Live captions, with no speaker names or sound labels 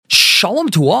Shalom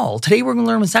to all. Today we're going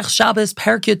to learn Masech Shabbos,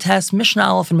 Perek Yud Tes, Mishnah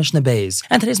Aleph, and Mishnah Beis.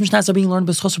 And today's Mishnahs are being learned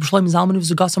by B'schos B'Shloim Zalman Uv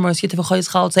Zugas Amar Yosef V'Choyes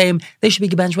Chalotzeim. They should be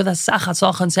gebenched with a Sachat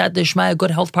Salcha and Seat Dishmaya,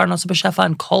 good health, Parnasa B'Shefa,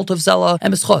 and Cult of Zela.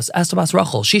 And B'schos, Astabas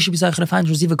Rachel, she should be Zeichen to find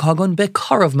Reziva Kagon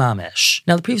Bekar of Mamish.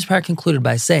 Now the previous parak concluded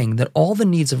by saying that all the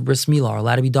needs of Bris Milah are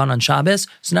allowed to be done on Shabbos,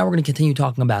 so now we're going to continue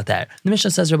talking about that. The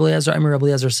Mishnah says, Rabbi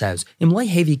Eliezer says, Imlay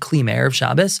Hevi Kli Erev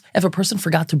Shabbos, if a person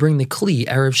forgot to bring the Kli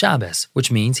Erev Shabbos,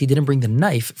 which means he didn't bring the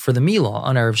knife for the Milah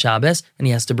on Erev Shabbos, and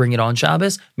he has to bring it on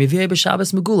Shabbos, Miviyeh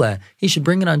b'Shabbos Megula, he should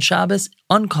bring it on Shabbos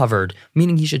uncovered,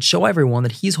 meaning he should show everyone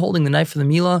that he's holding the knife for the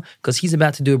Milah because he's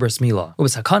about to do a bris Milah.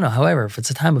 Ubis Hakana, however, if it's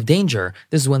a time of danger,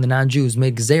 this is when the non-Jews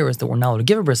made gezeros that we're not allowed to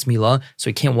give a bris Milah, so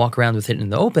he can't walk around with it in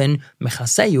the open.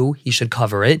 Mechaseyu, he should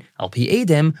cover it, Alpi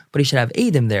Edim, but he should have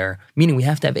Edim there, meaning we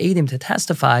have to have Edim to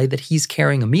testify that he's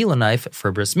carrying a Milah knife for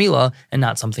a bris Milah and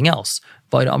not something else.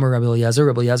 Rabbi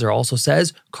Eliezer also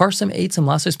says, Karsim eitzim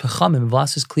lasis pechamim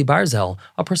v'lasis kli barzel.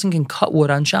 A person can cut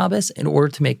wood on Shabbos in order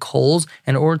to make coals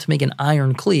and in order to make an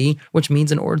iron kli, which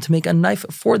means in order to make a knife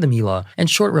for the Milah. In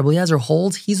short, Rabbi Eliezer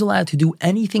holds he's allowed to do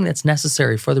anything that's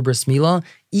necessary for the bris Milah,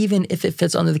 even if it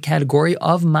fits under the category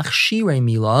of machshirei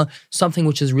milah, something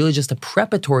which is really just a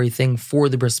preparatory thing for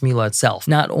the bris milah itself.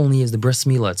 Not only is the bris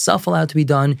milah itself allowed to be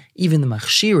done, even the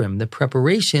machshirim, the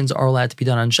preparations, are allowed to be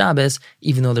done on Shabbos,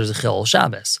 even though there's a chilul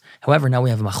Shabbos. However, now we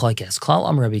have a machlokes. Klal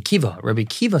Amar Rabbi Kiva. Rabbi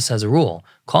Kiva says a rule.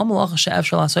 Kol malacha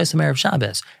she'efshar la'asosem erev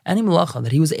Shabbos. Any malacha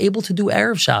that he was able to do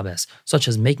erev Shabbos, such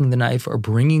as making the knife or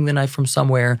bringing the knife from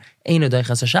somewhere, eino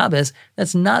doichas Shabbos,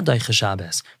 that's not doichas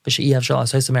Shabbos. V'she'efshar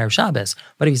la'asosem erev Shabbos.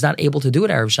 But if he's not able to do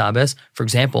it erev Shabbos, for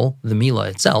example, the Milah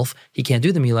itself, he can't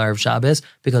do the Milah erev Shabbos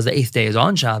because the 8th day is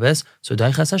on Shabbos, so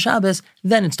doichas Shabbos,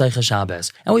 then it's doichas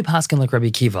Shabbos. And we paskin like Rabbi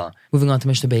Kiva. Moving on to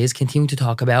Mishnah Beis, continuing to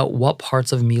talk about what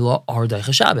parts of Milah are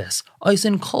doichas Shabbos.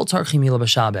 Oisin kol tarchi Milah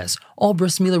b'Shabbos. All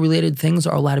bris Milah related things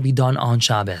are allowed to be done on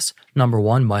Shabbos. Number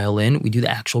 1, myelin, we do the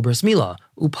actual bris Milah.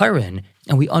 Uparin,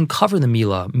 and we uncover the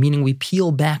Milah, meaning we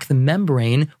peel back the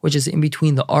membrane, which is in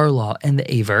between the arla and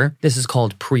the aver. This is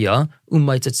called priya.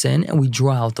 Umaitzin, and we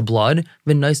draw out the blood.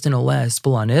 V'naistin oleh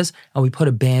spalanis, and we put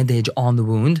a bandage on the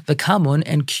wound. V'kamun,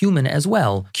 and cumin as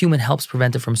well. Cumin helps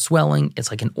prevent it from swelling. It's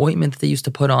like an ointment that they used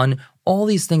to put on. All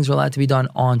these things are allowed to be done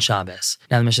on Shabbos.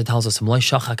 Now the Mishnah tells us,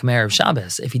 Erev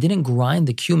Shabbos. If he didn't grind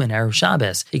the cumin Erev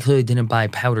Shabbos, he clearly didn't buy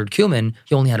powdered cumin.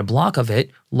 He only had a block of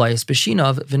it. Lais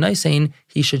b'shinav v'naisein,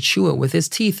 he should chew it with his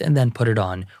teeth and then put it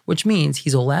on, which means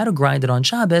he's allowed to grind it on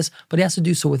Shabbos, but he has to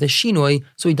do so with a shinoi,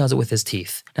 so he does it with his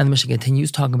teeth. Now the Mishnah continues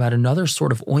talking about another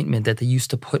sort of ointment that they used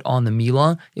to put on the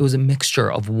Milah. It was a mixture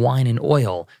of wine and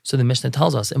oil. So the Mishnah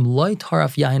tells us, Im loy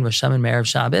taraf yain v'shaman me'erev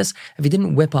Shabbos, if he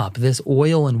didn't whip up this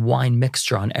oil and wine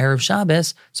mixture on Erev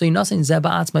Shabbos, so yinasin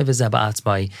zeba atzmai v'zeba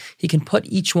atzmai, he can put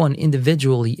each one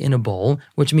individually in a bowl,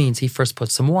 which means he first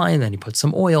puts some wine, then he puts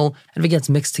some oil, and if it gets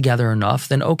mixed together enough,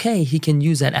 then okay, he can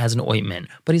use that as an ointment,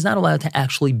 but he's not allowed to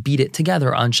actually beat it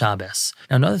together on Shabbos.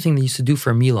 Now another thing they used to do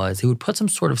for Milah is they would put some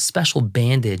sort of special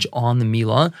bandage on the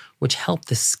Milah, which helped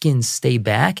the skin stay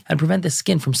back and prevent the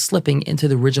skin from slipping into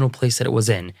the original place that it was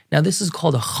in. Now this is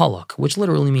called a chaluk, which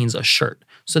literally means a shirt.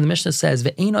 So the Mishnah says,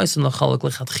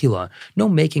 no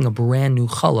making a brand new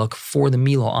chaluk for the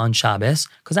Milah on Shabbos,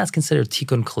 because that's considered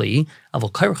tikkun kli.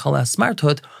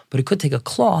 But he could take a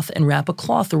cloth and wrap a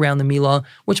cloth around the Milah,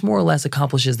 which more or less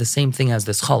accomplishes the same thing as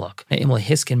this chaluk.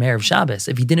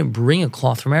 If he didn't bring a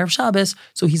cloth from Erev Shabbos,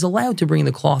 so he's allowed to bring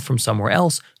the cloth from somewhere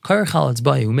else.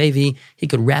 He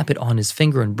could wrap it on his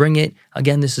finger and bring it.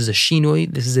 Again, this is a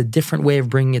shinoi. This is a different way of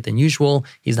bringing it than usual.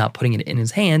 He's not putting it in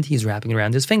his hand. He's wrapping it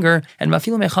around his finger. And he's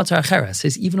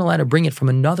even allowed to bring it from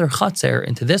another chatzer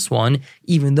into this one,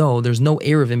 even though there's no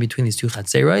erev in between these two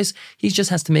chatzeros. He just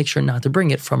has to make sure not to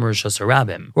bring it from Rosh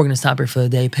Hashanah. We're going to stop here for the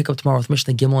day, pick up tomorrow with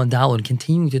Mishnah Gimel and Daled,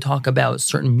 continuing to talk about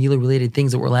certain Milah-related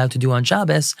things that we're allowed to do on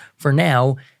Shabbos. For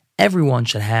now, everyone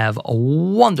should have a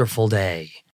wonderful day.